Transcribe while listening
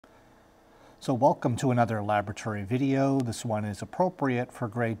So welcome to another laboratory video. This one is appropriate for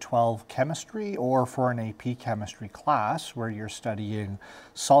grade 12 chemistry or for an AP chemistry class where you're studying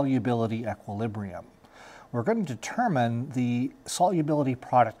solubility equilibrium. We're going to determine the solubility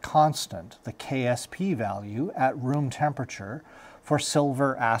product constant, the KSP value, at room temperature for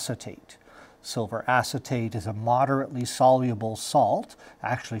silver acetate. Silver acetate is a moderately soluble salt,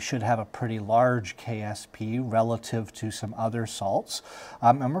 actually should have a pretty large KSP relative to some other salts,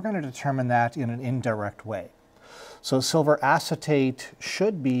 and we're going to determine that in an indirect way. So silver acetate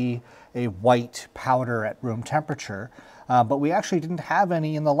should be a white powder at room temperature, but we actually didn't have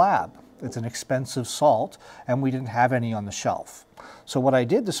any in the lab. It's an expensive salt, and we didn't have any on the shelf. So what I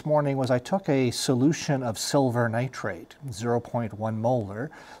did this morning was I took a solution of silver nitrate, 0.1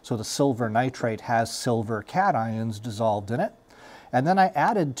 molar. So the silver nitrate has silver cations dissolved in it. And then I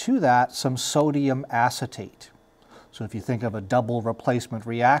added to that some sodium acetate. So if you think of a double replacement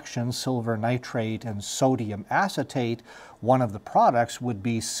reaction, silver nitrate and sodium acetate, one of the products would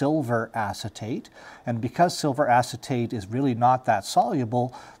be silver acetate. And because silver acetate is really not that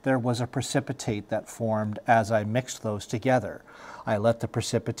soluble, there was a precipitate that formed as I mixed those together. I let the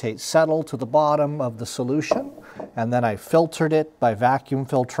precipitate settle to the bottom of the solution, and then I filtered it by vacuum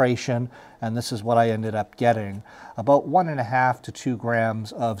filtration, and this is what I ended up getting, about 1.5 to 2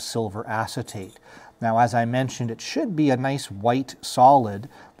 grams of silver acetate. Now, as I mentioned, it should be a nice white solid.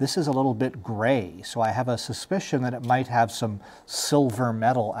 This is a little bit gray, so I have a suspicion that it might have some silver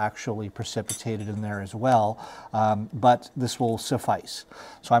metal actually precipitated in there as well, but this will suffice.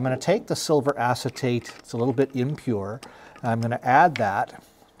 So I'm going to take the silver acetate, it's a little bit impure, and I'm going to add that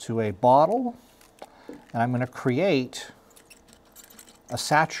to a bottle, and I'm going to create a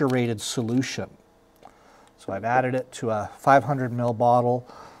saturated solution. So I've added it to a 500 ml bottle.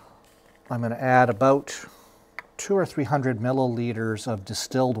 I'm going to add about 200 or 300 milliliters of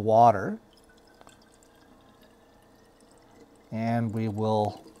distilled water, and we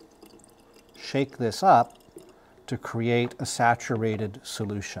will shake this up to create a saturated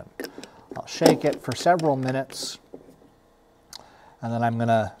solution. I'll shake it for several minutes, and then I'm going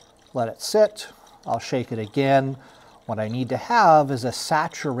to let it sit. I'll shake it again. What I need to have is a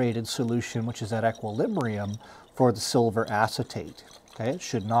saturated solution, which is at equilibrium for the silver acetate. Okay, it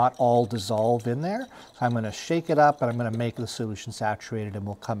should not all dissolve in there. So I'm going to shake it up and I'm going to make the solution saturated, and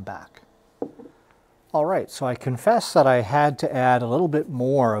we'll come back. All right, so I confess that I had to add a little bit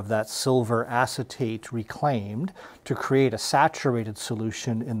more of that silver acetate reclaimed to create a saturated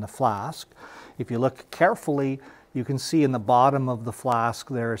solution in the flask. If you look carefully, you can see in the bottom of the flask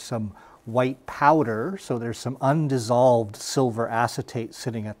there is some white powder, so there's some undissolved silver acetate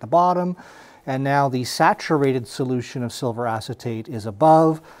sitting at the bottom. And now the saturated solution of silver acetate is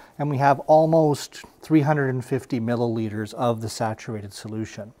above, and we have almost 350 milliliters of the saturated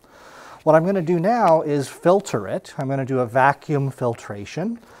solution. What I'm going to do now is filter it. I'm going to do a vacuum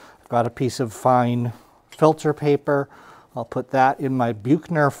filtration. I've got a piece of fine filter paper. I'll put that in my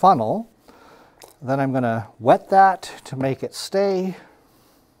Buchner funnel. Then I'm going to wet that to make it stay.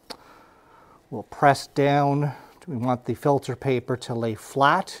 We'll press down. We want the filter paper to lay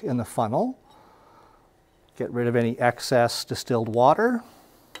flat in the funnel. Get rid of any excess distilled water.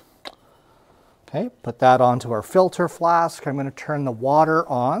 Okay, put that onto our filter flask. I'm going to turn the water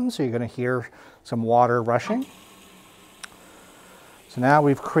on, so you're going to hear some water rushing. So now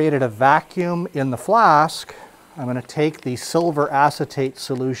we've created a vacuum in the flask. I'm going to take the silver acetate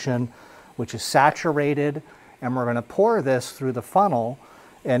solution, which is saturated, and we're going to pour this through the funnel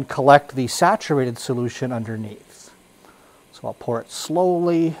and collect the saturated solution underneath. So I'll pour it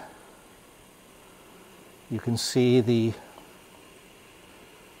slowly. You can see the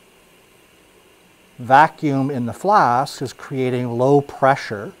vacuum in the flask is creating low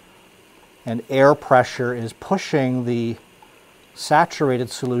pressure, and air pressure is pushing the saturated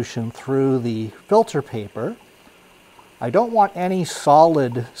solution through the filter paper. I don't want any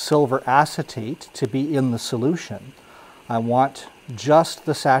solid silver acetate to be in the solution. I want just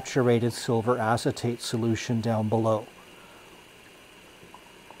the saturated silver acetate solution down below.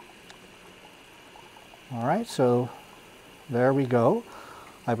 All right, so there we go.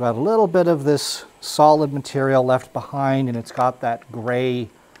 I've got a little bit of this solid material left behind, and it's got that gray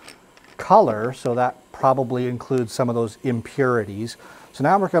color, so that probably includes some of those impurities. So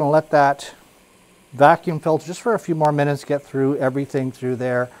now we're going to let that vacuum filter just for a few more minutes, get through everything through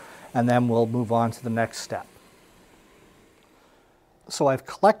there, and then we'll move on to the next step. So I've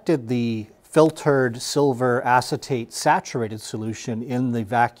collected the filtered silver acetate saturated solution in the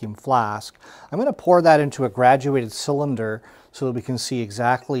vacuum flask. I'm going to pour that into a graduated cylinder so that we can see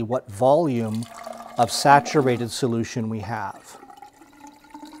exactly what volume of saturated solution we have.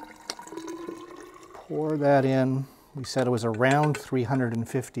 pour that in. We said it was around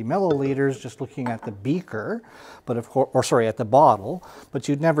 350 milliliters, just looking at the beaker, but of course, or sorry, at the bottle, but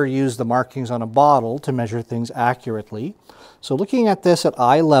you'd never use the markings on a bottle to measure things accurately. So looking at this at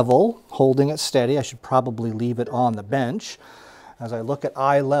eye level, holding it steady, I should probably leave it on the bench. As I look at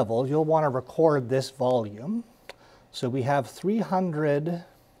eye level, you'll want to record this volume. So we have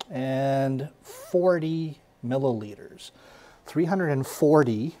 340 milliliters.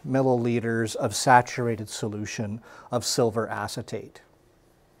 340 milliliters of saturated solution of silver acetate.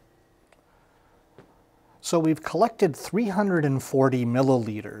 So we've collected 340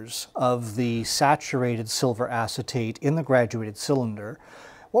 milliliters of the saturated silver acetate in the graduated cylinder.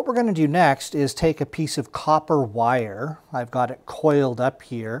 What we're going to do next is take a piece of copper wire. I've got it coiled up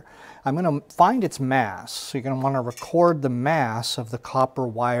here. I'm going to find its mass. So you're going to want to record the mass of the copper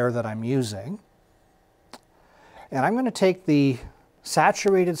wire that I'm using. And I'm going to take the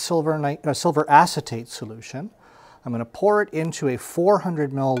saturated silver acetate solution. I'm going to pour it into a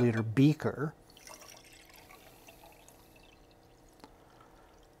 400 milliliter beaker.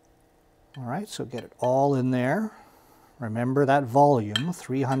 All right, so get it all in there. Remember that volume,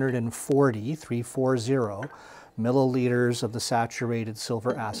 340 milliliters of the saturated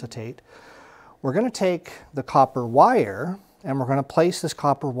silver acetate. We're going to take the copper wire and we're going to place this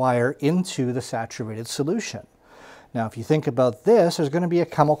copper wire into the saturated solution. Now, if you think about this, there's going to be a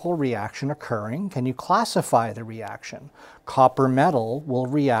chemical reaction occurring. Can you classify the reaction? Copper metal will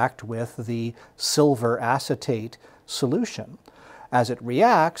react with the silver acetate solution. As it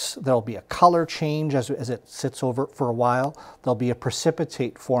reacts, there'll be a color change as it sits over for a while. There'll be a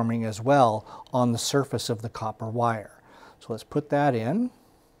precipitate forming as well on the surface of the copper wire. So let's put that in.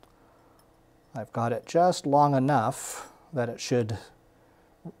 I've got it just long enough that it should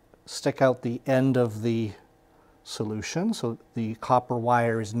stick out the end of the solution, so the copper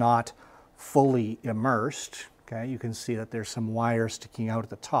wire is not fully immersed. Okay, you can see that there's some wire sticking out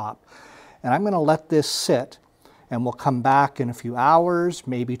at the top. And I'm going to let this sit, and we'll come back in a few hours,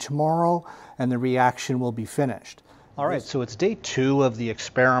 maybe tomorrow, and the reaction will be finished. All right, so it's day 2 of the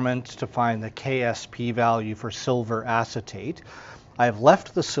experiment to find the KSP value for silver acetate. I've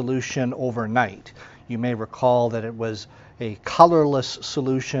left the solution overnight. You may recall that it was a colorless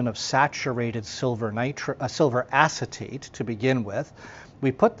solution of saturated silver acetate to begin with.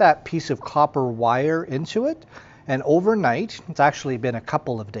 We put that piece of copper wire into it, and overnight, it's actually been a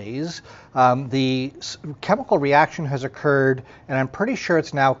couple of days, the chemical reaction has occurred, and I'm pretty sure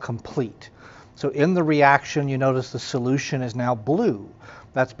it's now complete. So in the reaction, you notice the solution is now blue.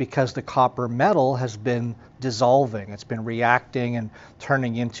 That's because the copper metal has been dissolving. It's been reacting and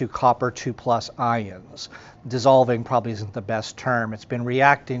turning into copper 2+ ions. Dissolving probably isn't the best term. It's been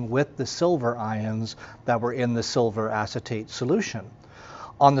reacting with the silver ions that were in the silver acetate solution.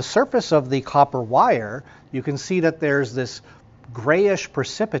 On the surface of the copper wire, you can see that there's this grayish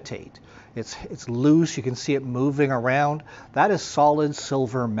precipitate. It's loose. You can see it moving around. That is solid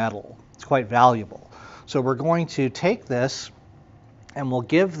silver metal. It's quite valuable. So we're going to take this and we'll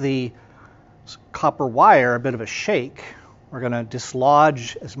give the copper wire a bit of a shake. We're going to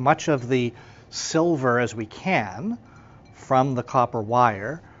dislodge as much of the silver as we can from the copper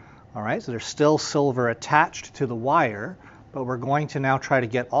wire. All right, so there's still silver attached to the wire, but we're going to now try to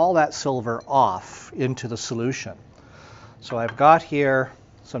get all that silver off into the solution. So I've got here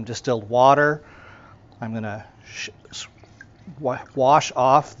some distilled water. I'm going to wash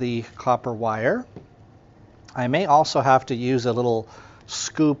off the copper wire. I may also have to use a little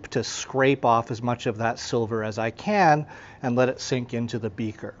scoop to scrape off as much of that silver as I can and let it sink into the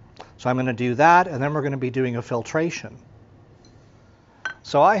beaker. So I'm going to do that, and then we're going to be doing a filtration.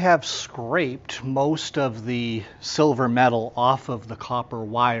 So I have scraped most of the silver metal off of the copper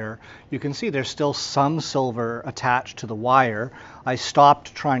wire. You can see there's still some silver attached to the wire. I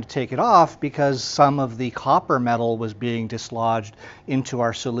stopped trying to take it off because some of the copper metal was being dislodged into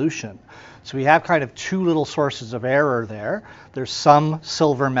our solution. So we have kind of 2 little sources of error there. There's some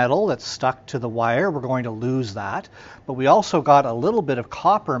silver metal that's stuck to the wire. We're going to lose that. But we also got a little bit of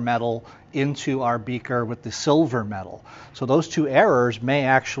copper metal into our beaker with the silver metal. So those 2 errors may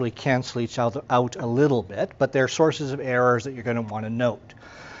actually cancel each other out a little bit, but they're sources of errors that you're going to want to note.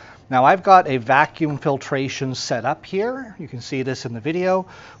 Now I've got a vacuum filtration set up here. You can see this in the video.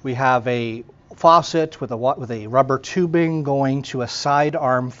 We have a faucet with a rubber tubing going to a side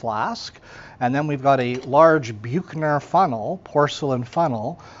arm flask, and then we've got a large Buchner funnel, porcelain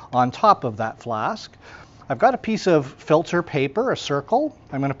funnel, on top of that flask. I've got a piece of filter paper, a circle.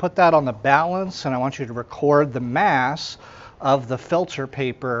 I'm going to put that on the balance, and I want you to record the mass of the filter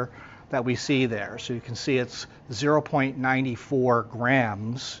paper that we see there. So you can see it's 0.94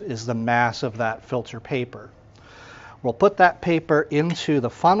 grams is the mass of that filter paper. We'll put that paper into the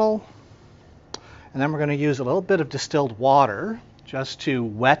funnel, and then we're going to use a little bit of distilled water just to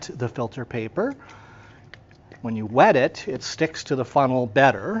wet the filter paper. When you wet it, it sticks to the funnel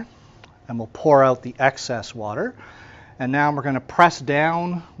better, and we'll pour out the excess water. And now we're going to press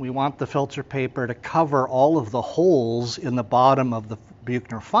down. We want the filter paper to cover all of the holes in the bottom of the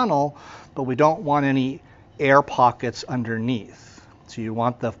Buchner funnel, but we don't want any air pockets underneath. So you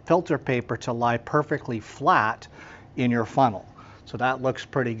want the filter paper to lie perfectly flat in your funnel. So that looks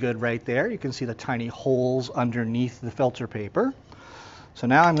pretty good right there. You can see the tiny holes underneath the filter paper. So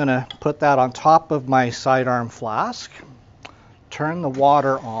now I'm going to put that on top of my sidearm flask, turn the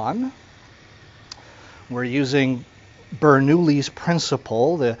water on. We're using Bernoulli's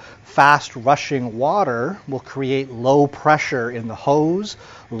principle. The fast rushing water will create low pressure in the hose,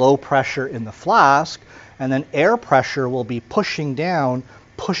 low pressure in the flask, and then air pressure will be pushing down,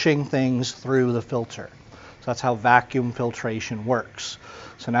 pushing things through the filter. So that's how vacuum filtration works.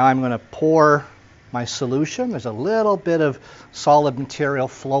 So now I'm going to pour my solution. There's a little bit of solid material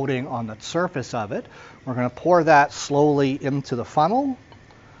floating on the surface of it. We're going to pour that slowly into the funnel.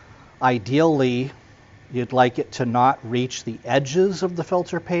 Ideally, you'd like it to not reach the edges of the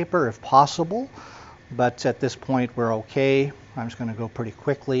filter paper if possible, but at this point we're okay. I'm just going to go pretty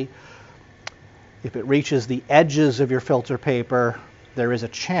quickly. If it reaches the edges of your filter paper, there is a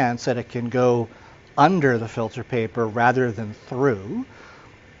chance that it can go under the filter paper rather than through.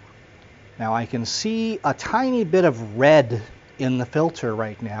 Now I can see a tiny bit of red in the filter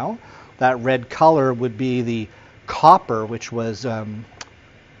right now. That red color would be the copper, which was a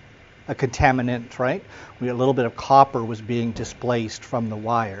contaminant, right? A little bit of copper was being displaced from the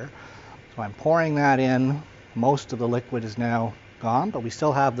wire. So I'm pouring that in. Most of the liquid is now gone, but we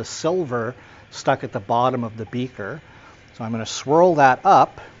still have the silver stuck at the bottom of the beaker. So I'm going to swirl that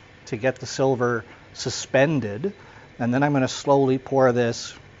up to get the silver suspended, and then I'm going to slowly pour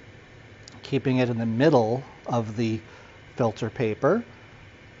this, keeping it in the middle of the filter paper.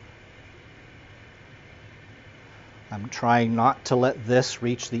 I'm trying not to let this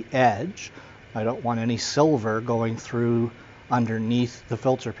reach the edge. I don't want any silver going through underneath the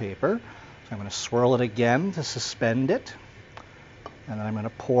filter paper. So I'm going to swirl it again to suspend it, and then I'm going to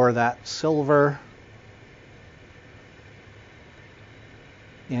pour that silver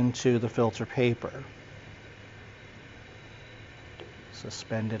into the filter paper.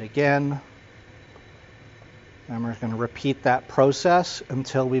 Suspend it again. And we're going to repeat that process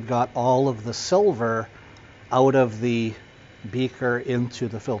until we've got all of the silver out of the beaker into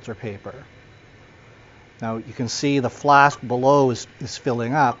the filter paper. Now you can see the flask below is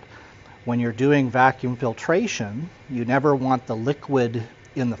filling up. When you're doing vacuum filtration, you never want the liquid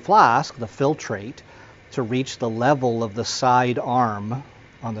in the flask, the filtrate, to reach the level of the side arm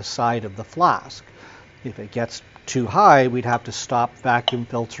on the side of the flask. If it gets too high, we'd have to stop vacuum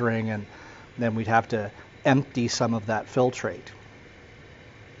filtering, and then we'd have to empty some of that filtrate.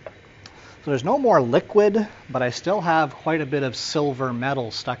 So there's no more liquid, but I still have quite a bit of silver metal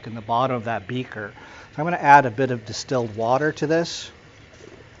stuck in the bottom of that beaker. So I'm going to add a bit of distilled water to this.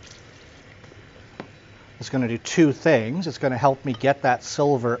 It's going to do two things. It's going to help me get that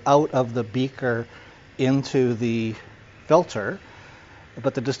silver out of the beaker into the filter,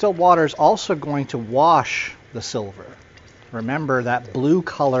 but the distilled water is also going to wash the silver. Remember, that blue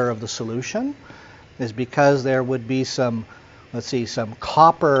color of the solution is because there would be some, let's see, some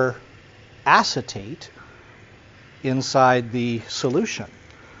copper acetate inside the solution.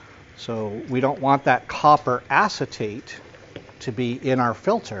 So we don't want that copper acetate to be in our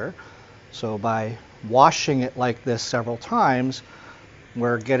filter. So by washing it like this several times,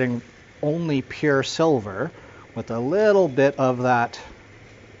 we're getting only pure silver with a little bit of that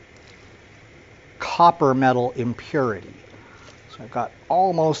copper metal impurity. So I've got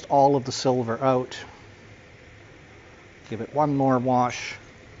almost all of the silver out. Give it one more wash,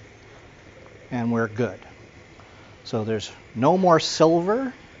 and we're good. So there's no more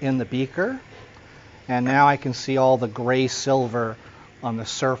silver in the beaker, and now I can see all the gray silver on the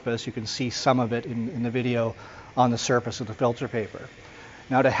surface. You can see some of it in the video on the surface of the filter paper.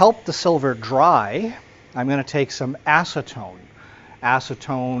 Now, to help the silver dry, I'm going to take some acetone.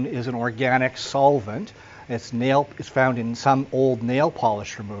 Acetone is an organic solvent. It's found in some old nail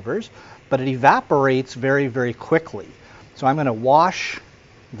polish removers, but it evaporates very, very quickly. So I'm going to wash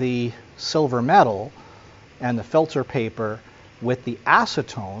the silver metal and the filter paper with the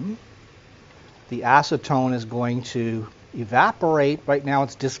acetone. The acetone is going to evaporate. Right now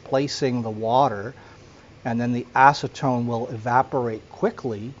it's displacing the water, and then the acetone will evaporate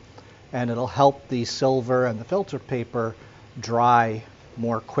quickly, and it'll help the silver and the filter paper dry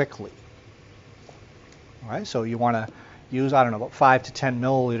more quickly. All right, so you want to use, I don't know, about 5 to 10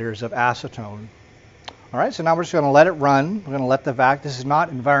 milliliters of acetone. All right, so now we're just going to let it run. We're going to let the this is not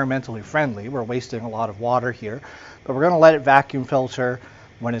environmentally friendly. We're wasting a lot of water here, but we're going to let it vacuum filter.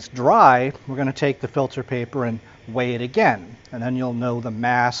 When it's dry, we're going to take the filter paper and weigh it again, and then you'll know the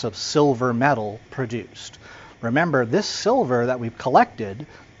mass of silver metal produced. Remember, this silver that we've collected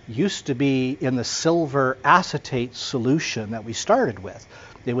used to be in the silver acetate solution that we started with.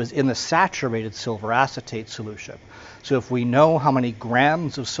 It was in the saturated silver acetate solution. So if we know how many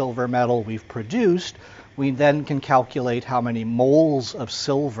grams of silver metal we've produced, we then can calculate how many moles of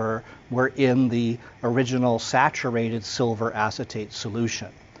silver were in the original saturated silver acetate solution.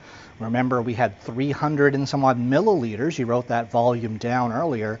 Remember, we had 300 and some odd milliliters, you wrote that volume down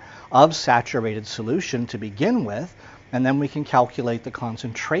earlier, of saturated solution to begin with, and then we can calculate the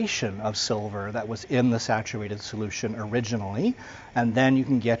concentration of silver that was in the saturated solution originally, and then you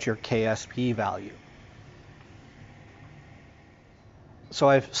can get your KSP value. So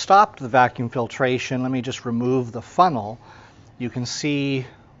I've stopped the vacuum filtration. Let me just remove the funnel. You can see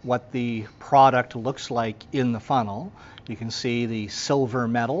what the product looks like in the funnel. You can see the silver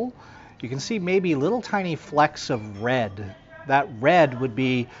metal. You can see maybe little tiny flecks of red. That red would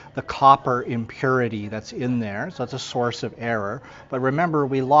be the copper impurity that's in there, so that's a source of error. But remember,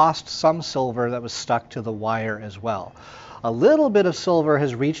 we lost some silver that was stuck to the wire as well. A little bit of silver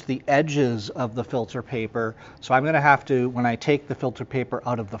has reached the edges of the filter paper, so I'm going to have to, when I take the filter paper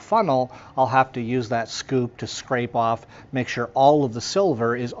out of the funnel, I'll have to use that scoop to scrape off, make sure all of the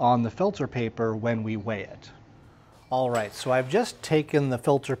silver is on the filter paper when we weigh it. All right, so I've just taken the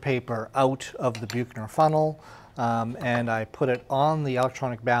filter paper out of the Buchner funnel. And I put it on the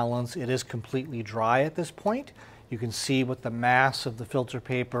electronic balance. It is completely dry at this point. You can see what the mass of the filter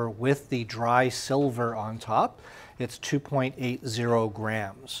paper with the dry silver on top. It's 2.80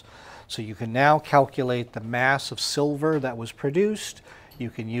 grams. So you can now calculate the mass of silver that was produced. You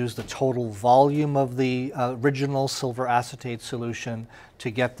can use the total volume of the original silver acetate solution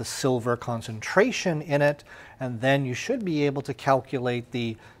to get the silver concentration in it, and then you should be able to calculate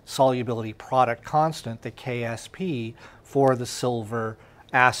the solubility product constant, the KSP, for the silver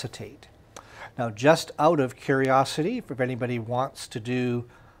acetate. Now, just out of curiosity, if anybody wants to do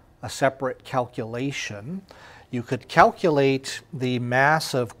a separate calculation, you could calculate the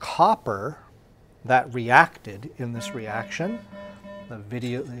mass of copper that reacted in this reaction.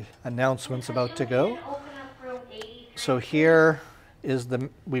 The announcement's about to go. So here is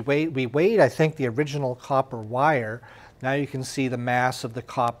we weighed, I think, the original copper wire. Now you can see the mass of the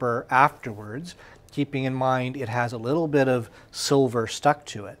copper afterwards, keeping in mind it has a little bit of silver stuck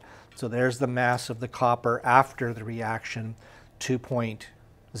to it. So there's the mass of the copper after the reaction,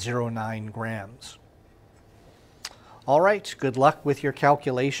 2.09 grams. All right, good luck with your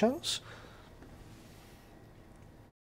calculations.